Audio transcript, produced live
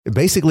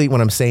Basically,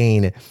 what I'm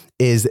saying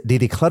is the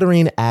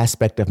decluttering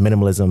aspect of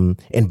minimalism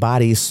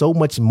embodies so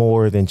much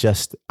more than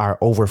just our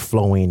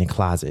overflowing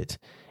closet.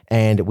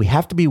 And we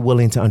have to be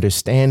willing to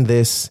understand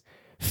this,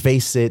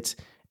 face it,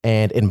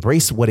 and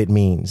embrace what it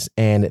means.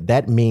 And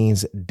that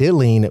means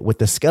dealing with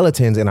the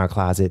skeletons in our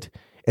closet,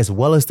 as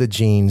well as the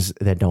jeans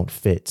that don't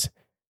fit.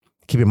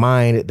 Keep in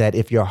mind that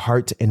if your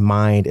heart and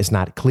mind is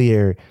not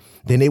clear,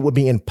 then it would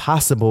be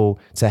impossible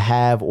to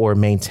have or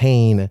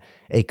maintain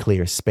a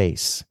clear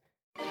space.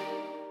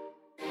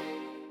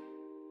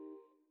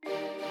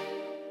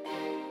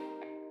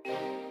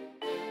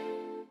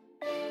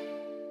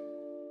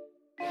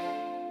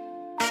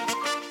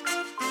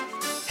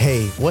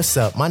 Hey, what's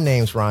up? My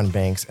name's Ron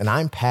Banks, and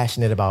I'm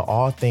passionate about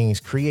all things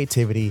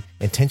creativity,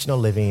 intentional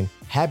living,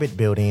 habit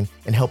building,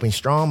 and helping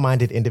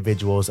strong-minded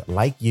individuals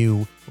like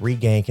you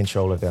regain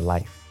control of their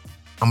life.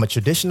 I'm a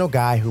traditional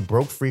guy who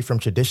broke free from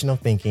traditional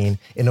thinking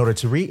in order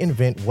to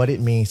reinvent what it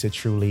means to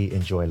truly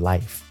enjoy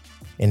life.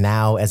 And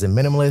now, as a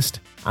minimalist,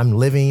 I'm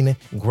living,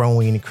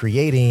 growing,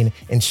 creating,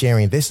 and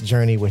sharing this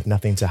journey with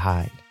nothing to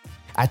hide.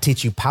 I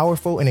teach you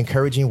powerful and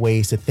encouraging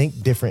ways to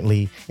think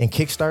differently and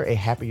kickstart a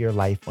happier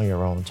life on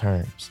your own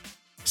terms.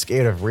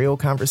 Scared of real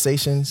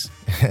conversations?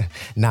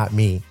 Not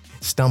me.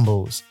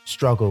 Stumbles,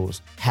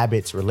 struggles,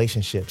 habits,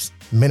 relationships,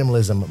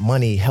 minimalism,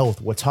 money,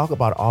 health. We'll talk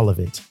about all of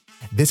it.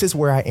 This is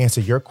where I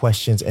answer your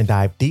questions and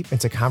dive deep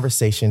into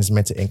conversations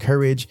meant to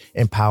encourage,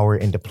 empower,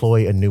 and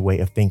deploy a new way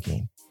of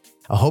thinking.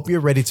 I hope you're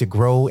ready to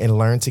grow and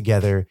learn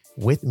together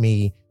with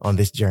me on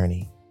this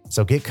journey.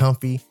 So get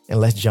comfy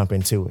and let's jump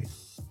into it.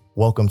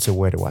 Welcome to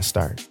Where Do I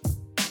Start?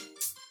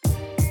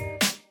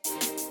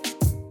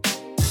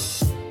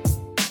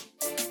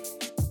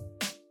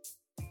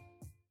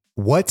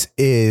 What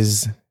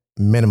is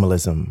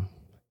minimalism?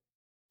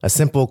 A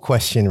simple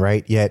question,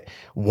 right? Yet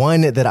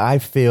one that I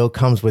feel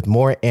comes with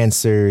more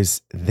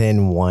answers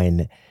than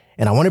one.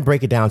 And I want to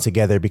break it down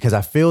together because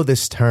I feel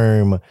this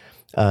term,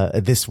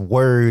 this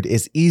word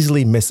is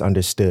easily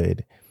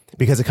misunderstood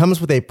because it comes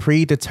with a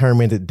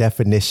predetermined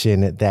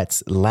definition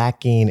that's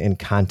lacking in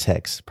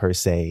context per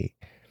se.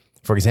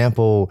 For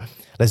example,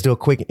 let's do a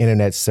quick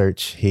internet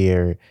search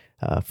here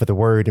for the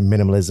word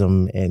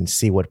minimalism and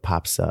see what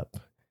pops up.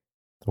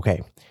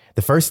 Okay.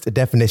 The first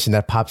definition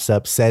that pops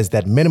up says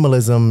that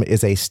minimalism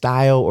is a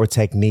style or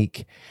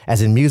technique,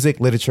 as in music,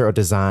 literature, or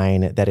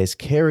design, that is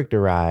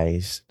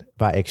characterized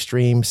by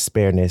extreme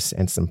spareness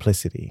and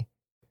simplicity.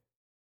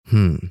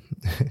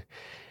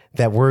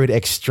 That word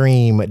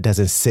extreme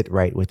doesn't sit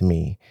right with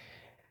me.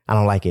 I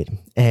don't like it.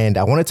 And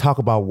I want to talk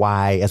about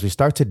why as we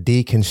start to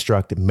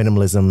deconstruct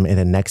minimalism in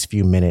the next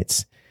few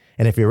minutes.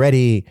 And if you're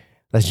ready,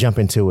 let's jump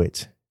into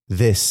it.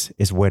 This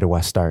is Where Do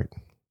I Start?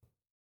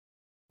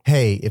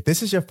 Hey, if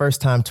this is your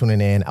first time tuning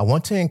in, I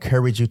want to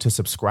encourage you to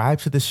subscribe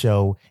to the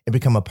show and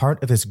become a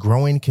part of this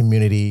growing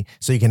community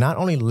so you can not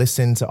only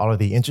listen to all of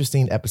the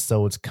interesting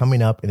episodes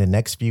coming up in the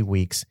next few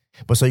weeks,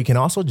 but so you can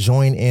also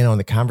join in on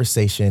the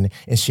conversation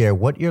and share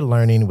what you're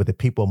learning with the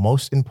people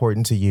most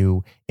important to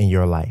you in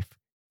your life.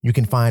 You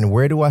can find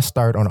Where Do I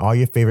Start on all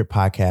your favorite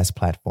podcast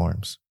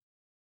platforms.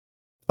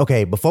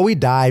 Okay, before we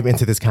dive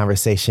into this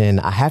conversation,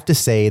 I have to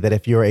say that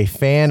if you're a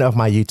fan of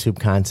my YouTube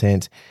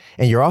content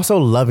and you're also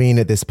loving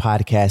this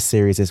podcast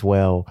series as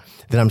well,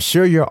 then I'm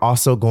sure you're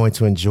also going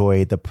to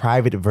enjoy the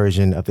private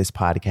version of this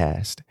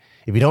podcast.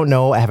 If you don't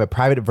know, I have a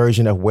private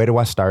version of Where Do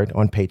I Start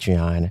on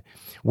Patreon,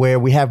 where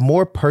we have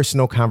more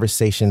personal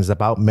conversations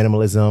about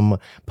minimalism,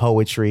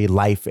 poetry,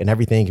 life, and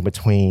everything in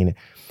between.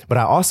 But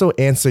I also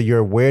answer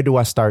your Where Do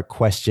I Start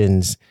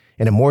questions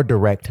in a more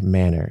direct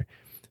manner.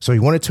 So if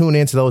you want to tune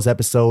into those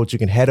episodes, you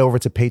can head over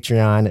to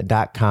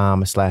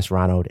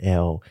patreon.com/Ronald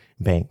L.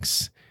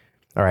 Banks.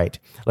 All right,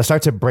 let's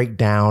start to break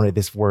down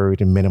this word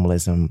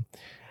minimalism.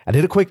 I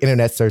did a quick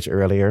internet search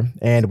earlier,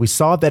 and we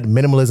saw that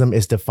minimalism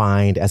is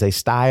defined as a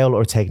style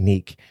or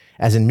technique,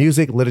 as in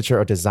music, literature,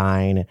 or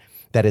design,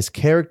 that is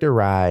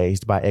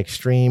characterized by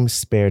extreme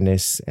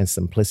spareness and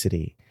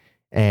simplicity.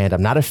 And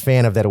I'm not a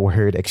fan of that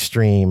word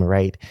extreme,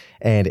 right?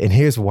 And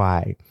here's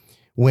why.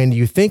 When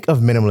you think of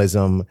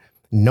minimalism,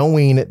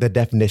 knowing the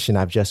definition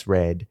I've just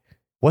read,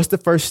 what's the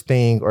first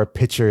thing or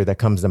picture that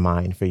comes to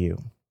mind for you?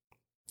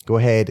 Go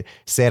ahead,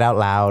 say it out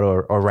loud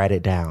or write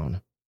it down.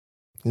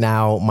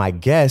 Now, my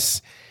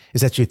guess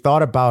is that you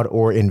thought about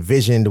or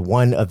envisioned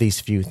one of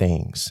these few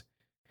things: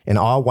 an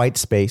all white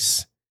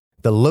space,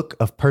 the look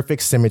of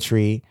perfect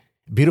symmetry,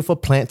 beautiful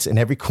plants in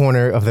every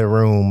corner of the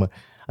room,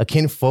 a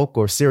kinfolk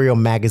or serial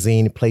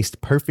magazine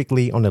placed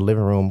perfectly on the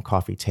living room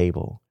coffee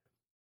table.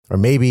 Or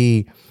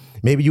maybe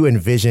you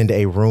envisioned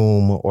a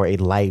room or a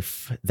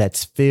life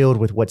that's filled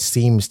with what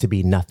seems to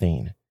be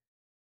nothing.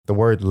 The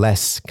word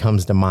less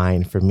comes to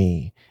mind for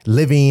me.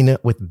 Living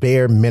with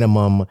bare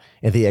minimum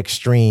in the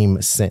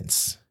extreme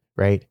sense,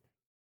 right?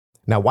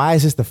 Now, why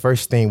is this the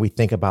first thing we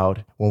think about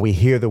when we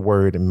hear the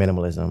word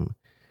minimalism?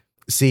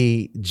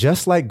 See,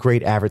 just like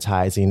great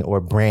advertising or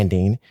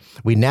branding,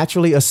 we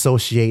naturally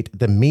associate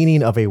the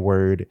meaning of a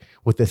word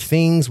with the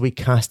things we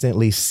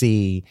constantly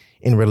see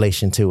in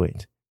relation to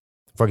it.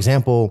 For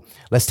example,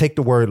 let's take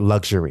the word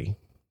luxury.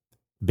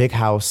 big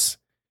house,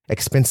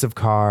 expensive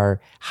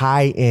car,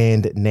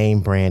 high-end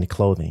name brand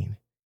clothing.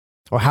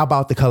 Or how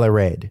about the color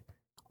red?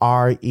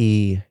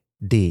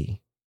 RED.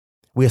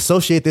 We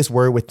associate this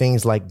word with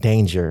things like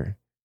danger,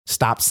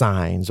 stop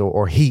signs,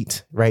 or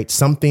heat, right?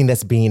 Something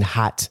that's being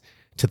hot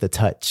to the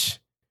touch.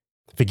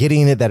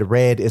 Forgetting that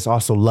red is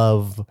also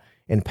love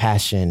and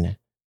passion.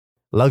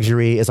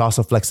 Luxury is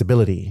also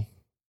flexibility,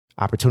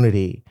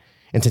 opportunity,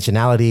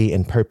 intentionality,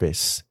 and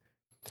purpose.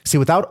 See,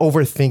 without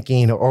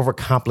overthinking or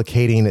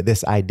overcomplicating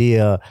this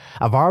idea,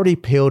 I've already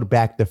peeled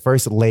back the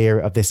first layer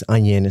of this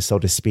onion, so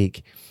to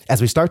speak,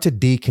 as we start to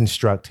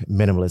deconstruct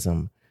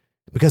minimalism.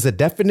 Because the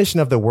definition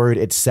of the word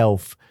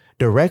itself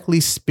directly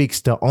speaks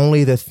to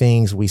only the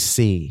things we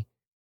see,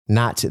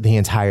 not the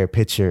entire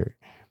picture.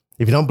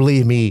 If you don't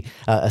believe me,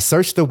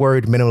 search the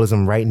word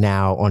minimalism right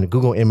now on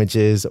Google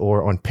Images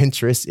or on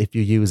Pinterest if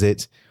you use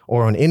it,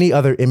 or on any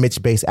other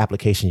image-based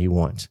application you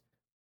want.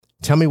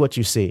 Tell me what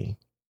you see.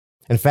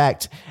 In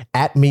fact,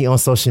 at me on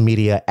social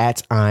media,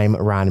 at I'm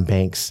Ron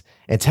Banks,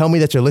 and tell me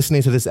that you're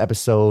listening to this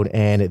episode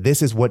and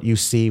this is what you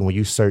see when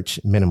you search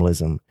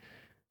minimalism.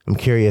 I'm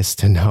curious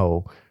to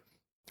know.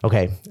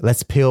 Okay,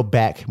 let's peel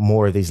back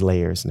more of these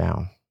layers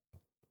now.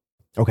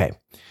 Okay,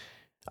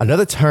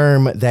 another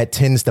term that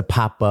tends to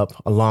pop up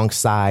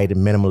alongside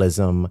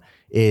minimalism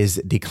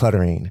is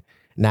decluttering.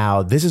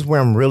 Now, this is where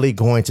I'm really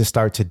going to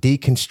start to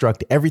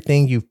deconstruct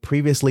everything you've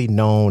previously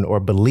known or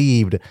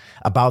believed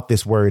about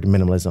this word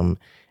minimalism.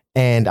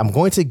 And I'm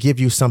going to give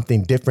you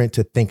something different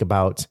to think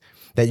about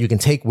that you can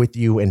take with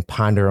you and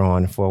ponder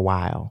on for a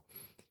while.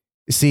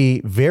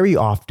 See, very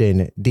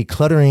often,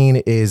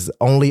 decluttering is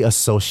only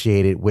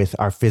associated with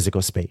our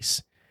physical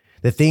space,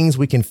 the things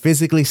we can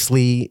physically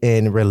see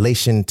in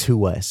relation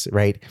to us,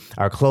 right?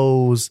 Our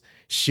clothes,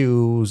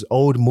 shoes,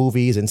 old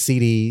movies and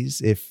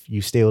CDs, if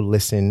you still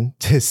listen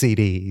to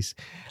CDs,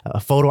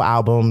 photo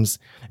albums,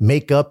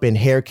 makeup and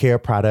hair care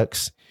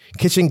products,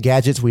 kitchen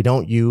gadgets we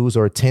don't use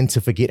or tend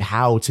to forget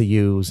how to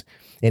use,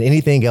 and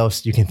anything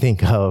else you can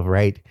think of,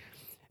 right?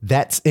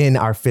 That's in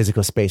our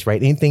physical space,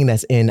 right? Anything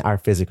that's in our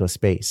physical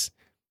space.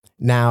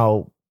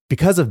 Now,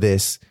 because of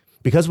this,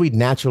 because we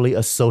naturally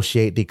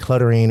associate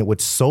decluttering with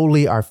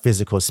solely our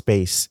physical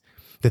space,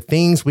 the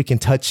things we can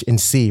touch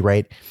and see,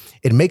 right?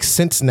 It makes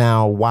sense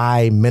now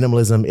why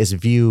minimalism is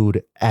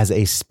viewed as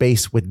a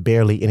space with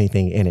barely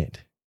anything in it.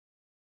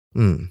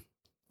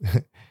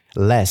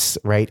 Less,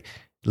 right?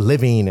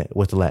 Living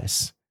with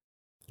less.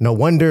 No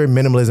wonder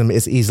minimalism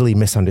is easily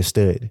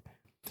misunderstood,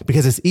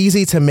 because it's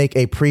easy to make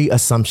a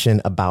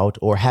pre-assumption about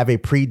or have a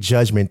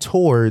prejudgment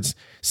towards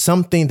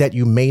something that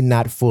you may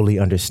not fully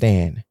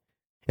understand.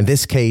 In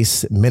this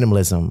case,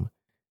 minimalism.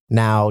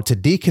 Now, to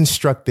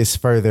deconstruct this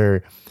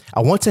further,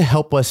 I want to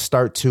help us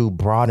start to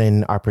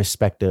broaden our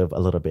perspective a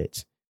little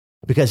bit.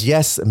 Because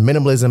yes,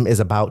 minimalism is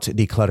about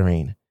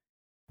decluttering,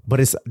 but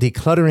it's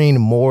decluttering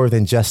more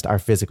than just our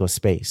physical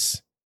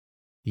space.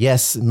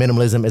 Yes,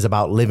 minimalism is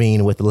about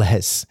living with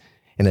less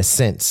in a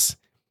sense.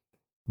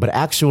 But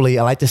actually,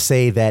 I like to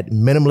say that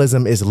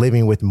minimalism is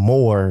living with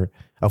more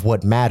of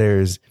what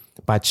matters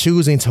by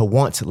choosing to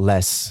want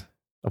less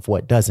of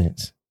what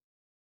doesn't.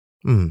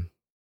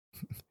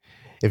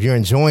 If you're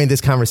enjoying this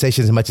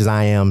conversation as much as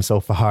I am so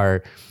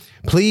far,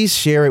 please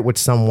share it with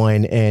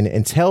someone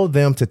and tell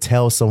them to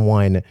tell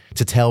someone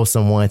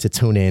to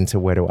tune in to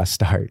Where Do I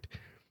Start?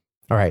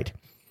 All right.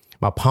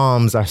 My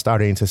palms are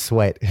starting to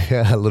sweat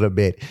a little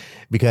bit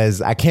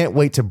because I can't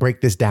wait to break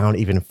this down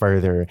even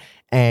further.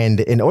 And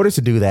in order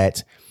to do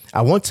that,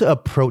 I want to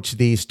approach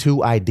these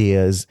two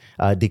ideas,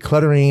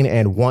 decluttering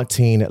and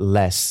wanting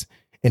less,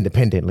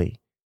 independently.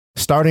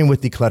 Starting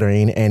with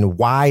decluttering and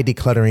why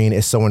decluttering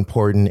is so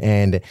important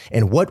and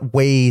in what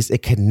ways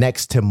it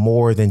connects to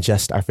more than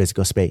just our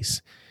physical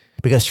space.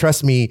 Because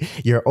trust me,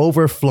 your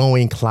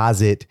overflowing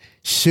closet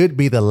should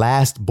be the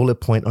last bullet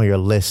point on your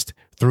list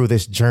through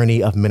this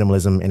journey of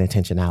minimalism and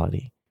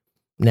intentionality.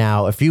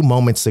 Now, a few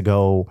moments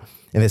ago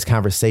in this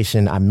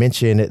conversation, I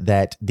mentioned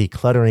that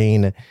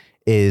decluttering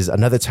is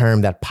another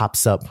term that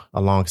pops up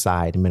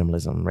alongside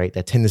minimalism, right?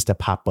 That tends to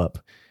pop up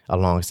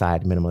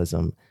alongside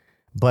minimalism.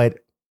 But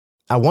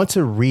I want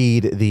to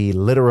read the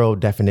literal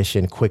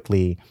definition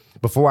quickly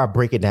before I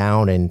break it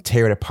down and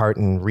tear it apart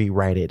and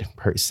rewrite it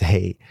per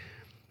se.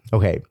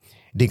 Okay,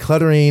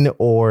 decluttering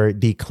or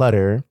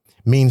declutter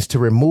means to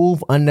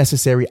remove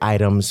unnecessary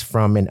items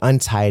from an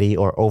untidy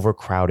or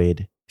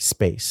overcrowded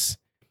space.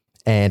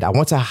 And I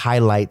want to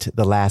highlight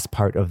the last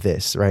part of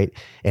this, right?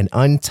 An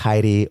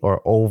untidy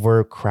or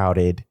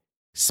overcrowded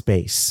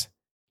space.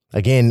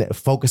 Again,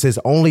 focuses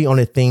only on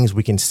the things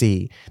we can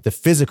see, the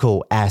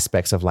physical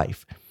aspects of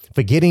life,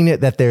 forgetting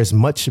that there's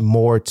much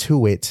more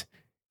to it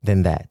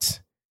than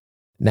that.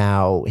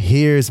 Now,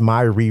 here's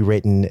my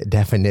rewritten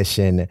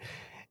definition.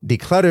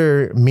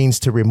 Declutter means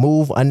to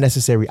remove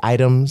unnecessary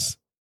items,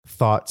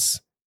 thoughts,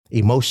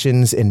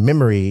 emotions, and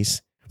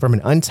memories from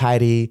an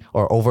untidy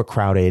or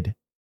overcrowded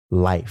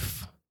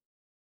life.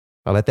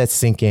 I'll let that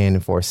sink in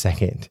for a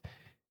second.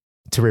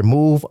 To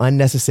remove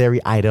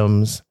unnecessary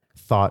items,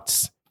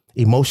 thoughts,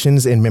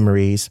 emotions, and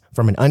memories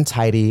from an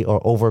untidy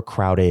or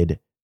overcrowded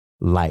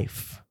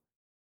life.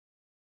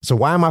 So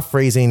why am I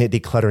phrasing it,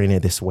 decluttering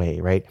it this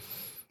way, right?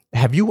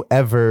 Have you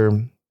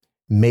ever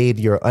made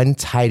your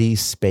untidy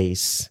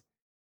space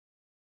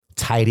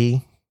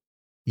tidy,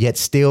 yet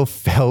still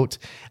felt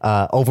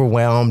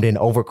overwhelmed and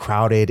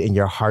overcrowded in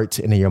your heart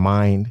and in your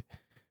mind?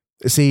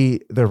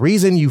 See, the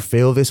reason you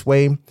feel this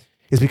way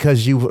is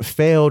because you've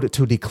failed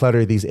to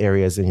declutter these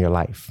areas in your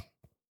life.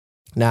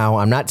 Now,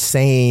 I'm not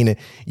saying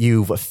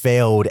you've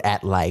failed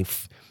at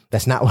life.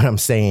 That's not what I'm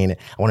saying. I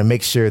want to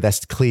make sure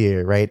that's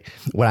clear, right?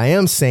 What I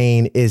am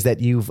saying is that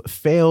you've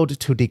failed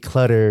to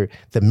declutter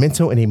the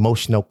mental and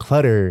emotional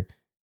clutter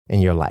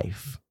in your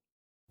life.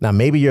 Now,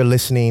 maybe you're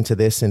listening to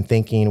this and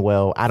thinking,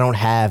 well, I don't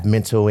have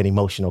mental and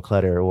emotional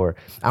clutter, or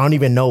I don't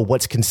even know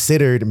what's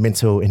considered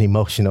mental and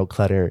emotional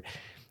clutter.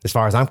 As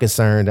far as I'm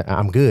concerned,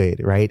 I'm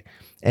good, right?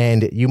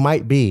 And you may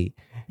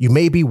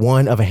be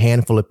one of a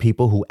handful of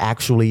people who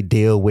actually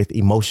deal with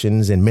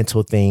emotions and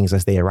mental things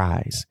as they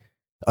arise.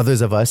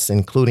 Others of us,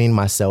 including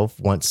myself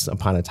once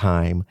upon a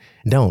time,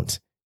 don't.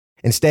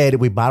 Instead,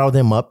 we bottle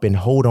them up and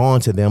hold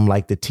on to them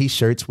like the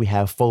t-shirts we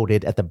have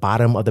folded at the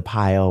bottom of the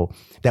pile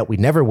that we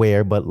never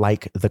wear, but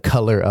like the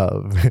color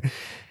of.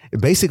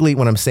 Basically,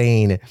 what I'm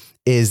saying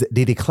is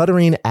the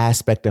decluttering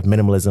aspect of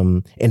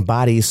minimalism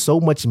embodies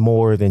so much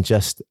more than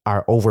just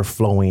our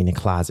overflowing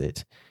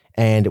closet.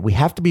 And we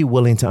have to be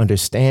willing to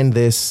understand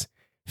this,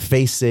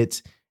 face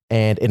it,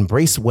 and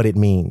embrace what it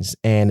means.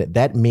 And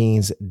that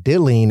means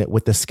dealing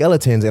with the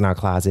skeletons in our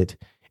closet,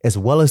 as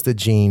well as the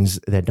jeans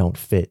that don't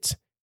fit.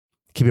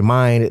 Keep in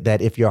mind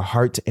that if your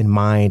heart and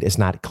mind is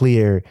not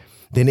clear,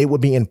 then it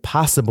would be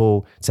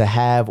impossible to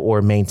have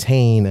or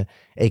maintain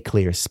a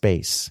clear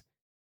space.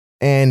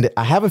 And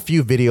I have a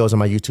few videos on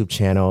my YouTube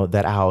channel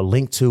that I'll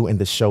link to in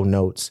the show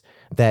notes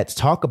that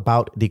talk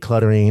about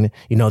decluttering,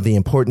 the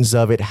importance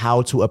of it,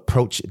 how to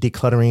approach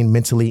decluttering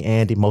mentally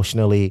and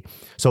emotionally.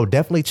 So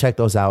definitely check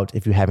those out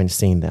if you haven't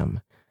seen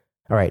them.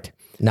 All right,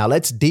 now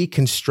let's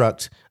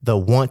deconstruct the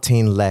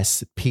wanting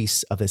less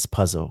piece of this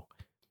puzzle.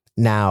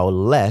 Now,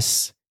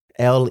 less,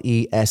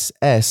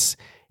 L-E-S-S,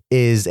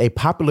 is a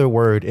popular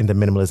word in the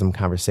minimalism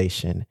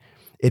conversation.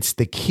 It's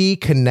the key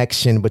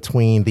connection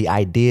between the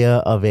idea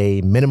of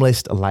a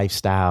minimalist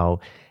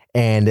lifestyle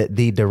and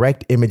the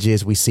direct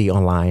images we see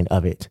online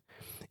of it.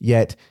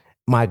 Yet,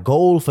 my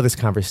goal for this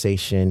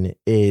conversation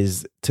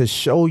is to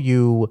show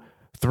you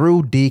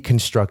through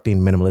deconstructing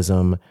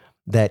minimalism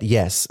that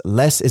yes,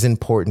 less is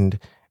important,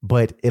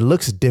 but it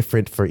looks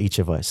different for each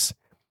of us.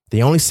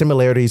 The only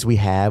similarities we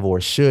have or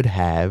should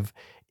have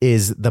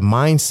is the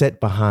mindset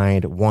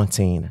behind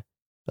wanting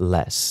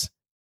less.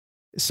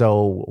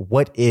 So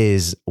what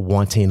is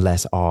wanting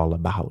less all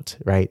about,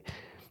 right?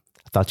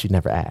 I thought you'd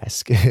never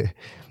ask.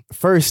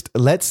 First,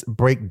 let's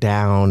break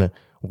down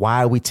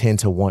why we tend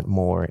to want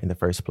more in the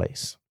first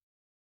place.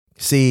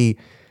 See,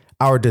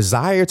 our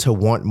desire to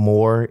want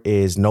more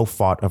is no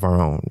fault of our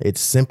own.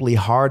 It's simply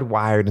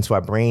hardwired into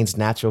our brain's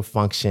natural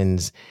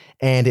functions.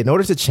 And in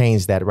order to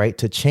change that, right,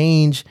 to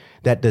change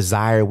that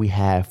desire we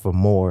have for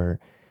more,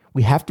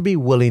 we have to be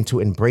willing to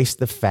embrace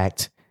the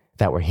fact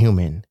that we're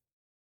human.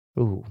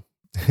 Ooh,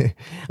 I'm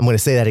going to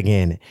say that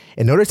again.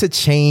 In order to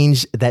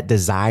change that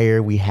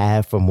desire we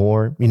have for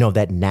more,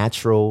 that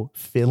natural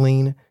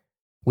feeling,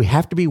 we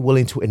have to be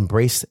willing to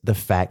embrace the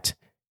fact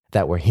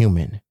that we're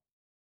human.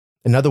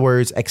 In other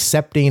words,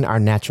 accepting our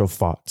natural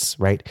faults,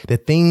 right? The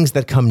things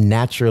that come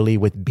naturally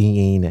with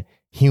being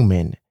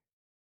human.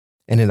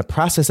 And in the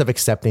process of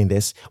accepting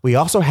this, we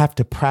also have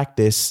to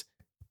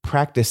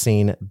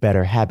practicing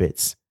better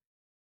habits.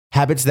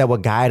 Habits that will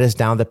guide us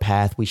down the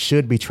path we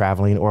should be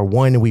traveling, or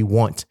one we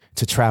want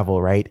to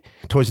travel, right?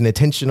 Towards an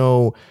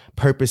intentional,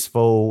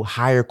 purposeful,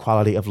 higher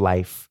quality of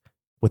life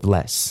with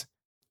less.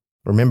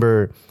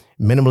 Remember,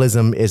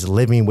 minimalism is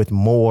living with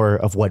more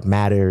of what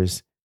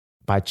matters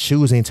by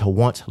choosing to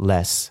want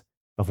less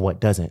of what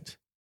doesn't.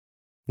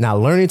 Now,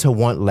 learning to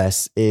want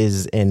less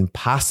is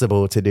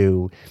impossible to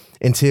do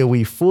until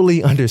we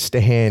fully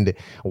understand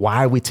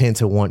why we tend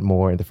to want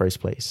more in the first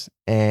place.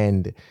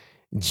 And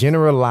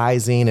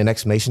generalizing an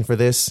explanation for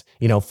this,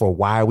 for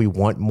why we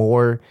want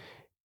more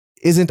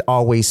isn't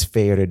always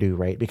fair to do,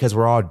 right? Because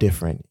we're all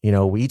different.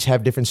 We each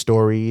have different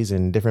stories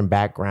and different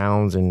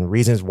backgrounds and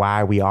reasons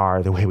why we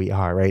are the way we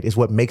are, right? It's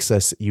what makes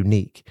us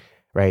unique,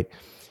 right?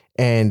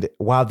 And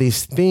while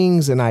these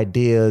things and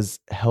ideas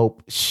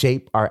help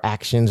shape our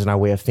actions and our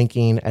way of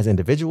thinking as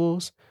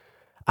individuals,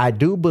 I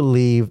do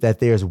believe that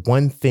there's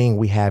one thing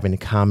we have in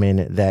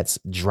common that's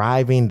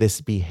driving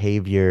this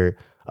behavior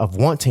of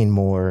wanting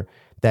more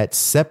that's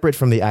separate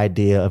from the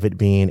idea of it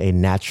being a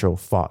natural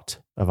fault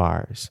of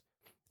ours.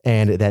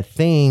 And that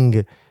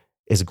thing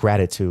is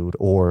gratitude,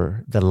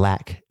 or the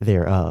lack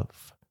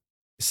thereof.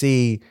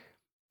 See,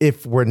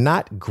 if we're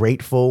not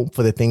grateful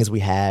for the things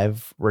we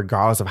have,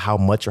 regardless of how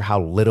much or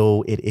how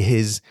little it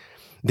is,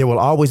 there will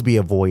always be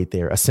a void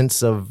there, a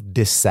sense of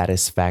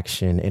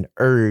dissatisfaction, an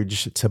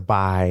urge to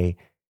buy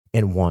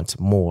and want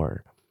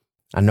more.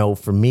 I know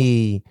for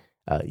me,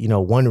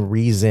 one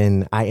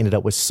reason I ended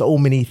up with so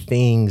many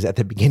things at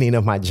the beginning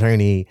of my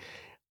journey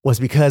was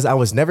because I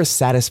was never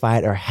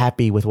satisfied or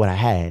happy with what I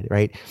had,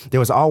 right? There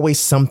was always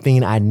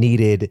something I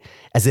needed,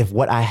 as if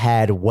what I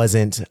had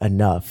wasn't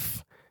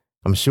enough.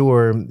 I'm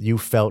sure you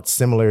felt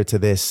similar to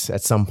this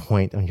at some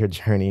point on your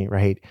journey,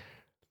 right?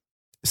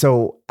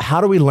 So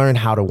how do we learn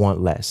how to want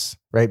less,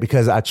 right?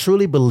 Because I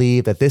truly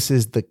believe that this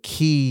is the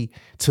key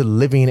to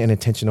living an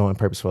intentional and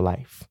purposeful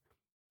life.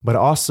 But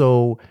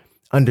also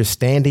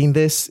understanding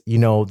this, the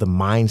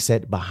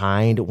mindset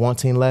behind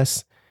wanting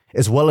less,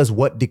 as well as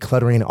what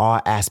decluttering all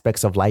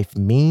aspects of life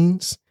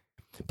means,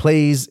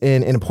 plays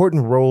an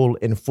important role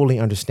in fully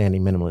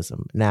understanding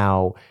minimalism.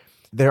 Now,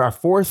 there are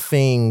 4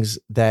 things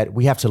that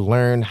we have to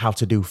learn how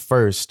to do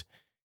first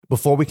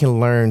before we can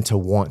learn to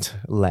want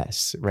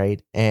less,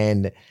 right?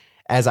 And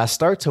as I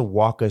start to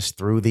walk us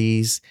through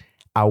these,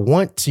 I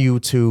want you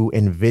to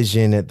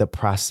envision the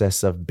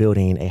process of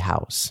building a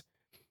house.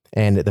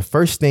 And the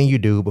first thing you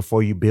do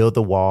before you build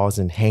the walls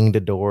and hang the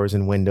doors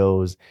and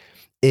windows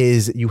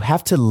is you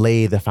have to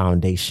lay the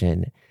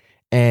foundation.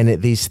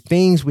 And these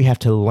things we have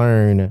to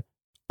learn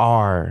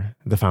are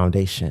the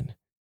foundation.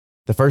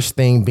 The first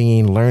thing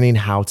being learning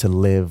how to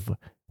live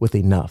with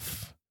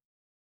enough,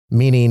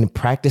 meaning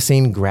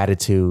practicing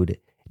gratitude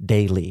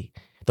daily.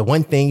 The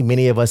one thing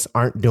many of us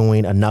aren't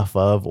doing enough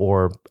of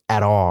or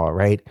at all,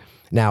 right?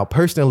 Now,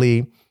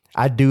 personally,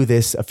 I do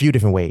this a few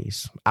different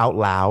ways. Out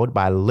loud,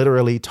 by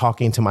literally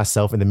talking to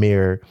myself in the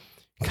mirror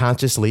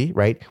consciously,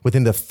 right?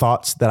 Within the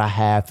thoughts that I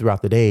have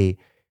throughout the day.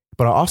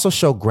 But I also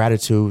show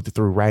gratitude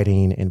through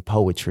writing and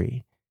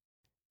poetry.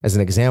 As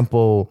an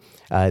example,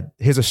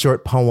 here's a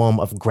short poem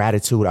of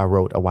gratitude I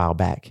wrote a while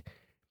back.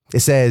 It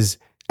says,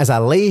 as I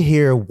lay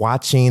here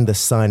watching the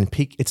sun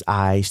peek its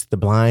eyes through the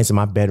blinds of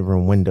my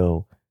bedroom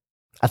window,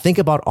 I think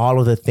about all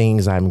of the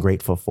things I'm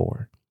grateful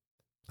for,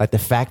 like the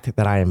fact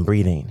that I am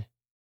breathing.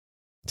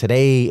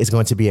 Today is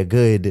going to be a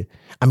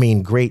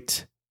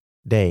great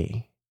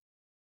day.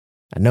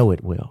 I know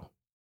it will.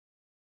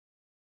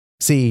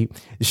 See,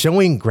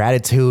 showing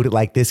gratitude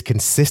like this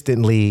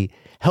consistently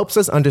helps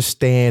us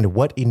understand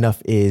what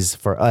enough is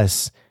for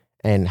us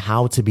and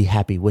how to be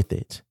happy with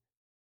it.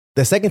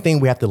 The second thing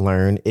we have to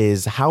learn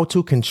is how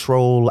to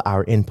control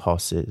our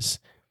impulses,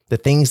 the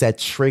things that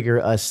trigger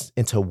us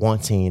into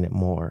wanting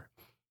more.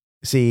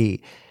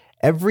 See,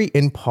 every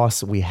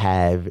impulse we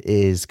have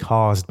is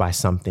caused by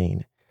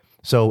something.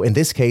 So in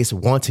this case,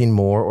 wanting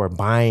more or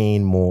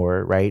buying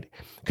more, right,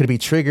 could be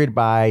triggered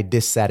by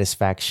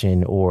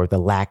dissatisfaction or the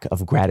lack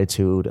of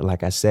gratitude,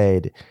 like I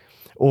said,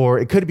 or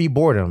it could be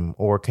boredom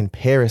or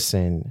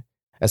comparison.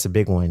 That's a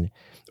big one.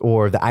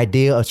 Or the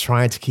idea of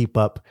trying to keep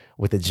up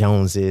with the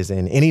Joneses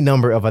and any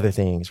number of other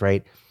things,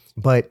 right?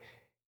 But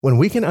when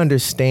we can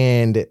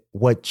understand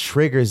what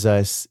triggers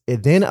us,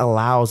 it then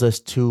allows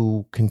us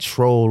to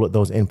control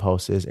those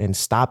impulses and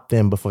stop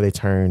them before they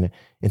turn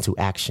into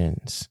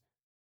actions.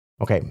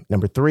 Okay,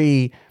 number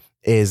 3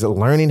 is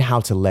learning how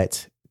to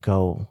let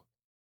go.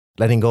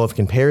 Letting go of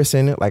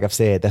comparison, like I've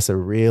said, that's a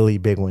really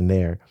big one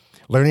there.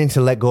 Learning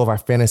to let go of our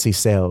fantasy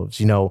selves,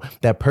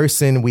 that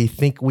person we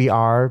think we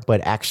are, but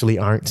actually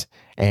aren't,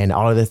 and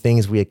all of the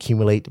things we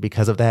accumulate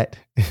because of that.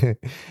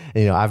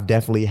 I've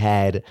definitely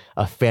had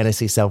a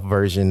fantasy self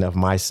version of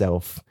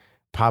myself,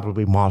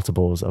 probably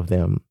multiples of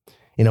them.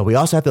 We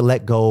also have to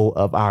let go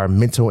of our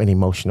mental and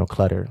emotional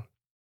clutter.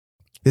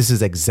 This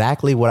is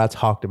exactly what I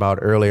talked about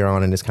earlier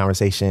on in this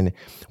conversation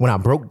when I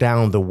broke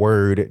down the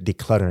word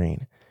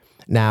decluttering.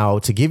 Now,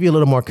 to give you a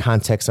little more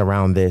context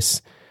around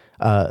this,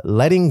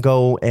 letting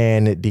go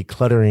and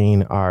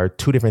decluttering are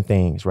 2 different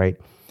things, right?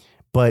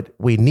 But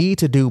we need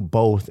to do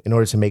both in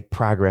order to make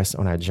progress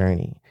on our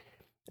journey.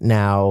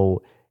 Now,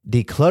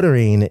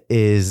 decluttering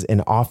is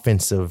an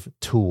offensive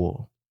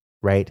tool,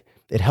 right?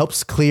 It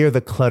helps clear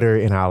the clutter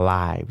in our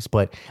lives,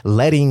 but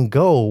letting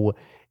go,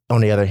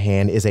 on the other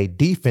hand, is a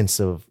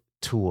defensive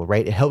tool,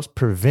 right? It helps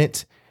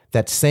prevent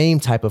that same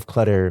type of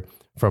clutter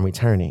from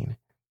returning.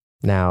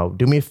 Now,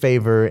 do me a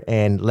favor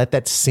and let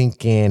that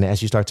sink in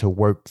as you start to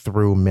work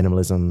through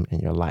minimalism in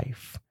your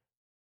life.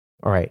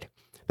 All right.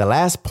 The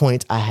last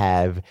point I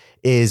have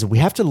is we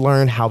have to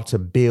learn how to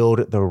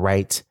build the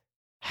right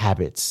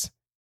habits.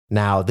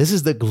 Now, this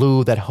is the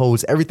glue that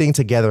holds everything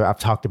together I've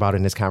talked about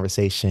in this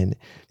conversation.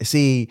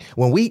 See,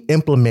 when we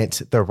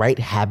implement the right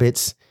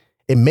habits,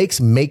 it makes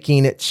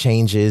making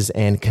changes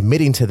and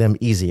committing to them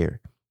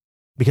easier,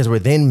 because we're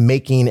then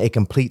making a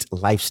complete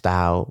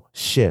lifestyle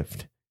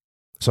shift.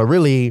 So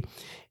really,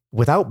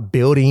 without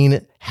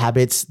building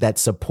habits that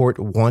support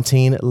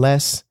wanting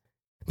less,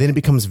 then it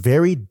becomes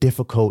very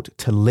difficult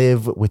to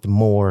live with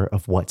more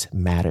of what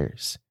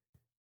matters.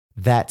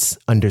 That's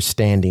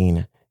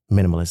understanding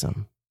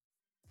minimalism.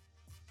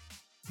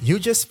 You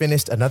just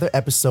finished another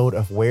episode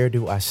of Where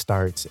Do I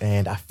Start?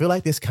 And I feel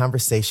like this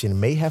conversation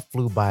may have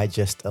flew by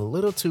just a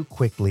little too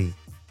quickly,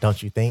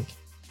 don't you think?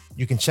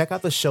 You can check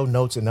out the show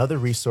notes and other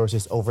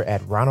resources over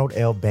at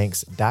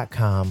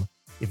ronaldlbanks.com.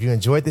 If you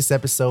enjoyed this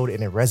episode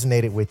and it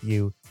resonated with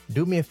you,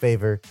 do me a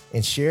favor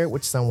and share it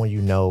with someone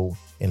you know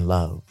and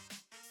love.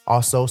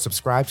 Also,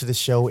 subscribe to the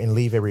show and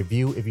leave a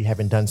review if you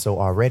haven't done so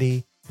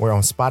already. We're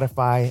on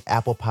Spotify,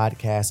 Apple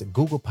Podcasts,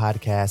 Google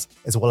Podcasts,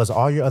 as well as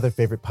all your other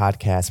favorite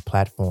podcast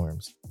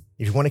platforms.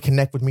 If you want to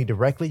connect with me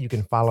directly, you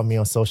can follow me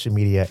on social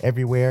media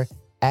everywhere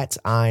at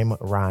I'm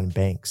Ron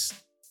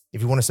Banks.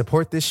 If you want to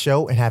support this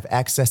show and have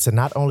access to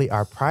not only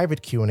our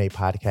private Q&A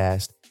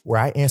podcast,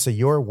 where I answer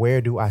your where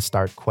do I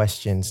start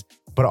questions,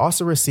 but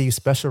also receive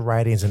special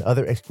writings and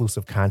other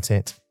exclusive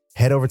content,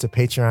 head over to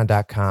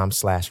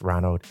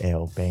patreon.com/Ronald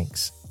L.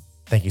 Banks.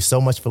 Thank you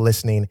so much for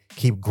listening.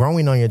 Keep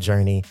growing on your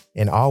journey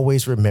and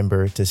always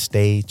remember to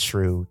stay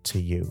true to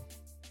you.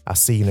 I'll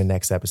see you in the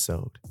next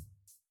episode.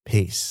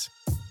 Peace.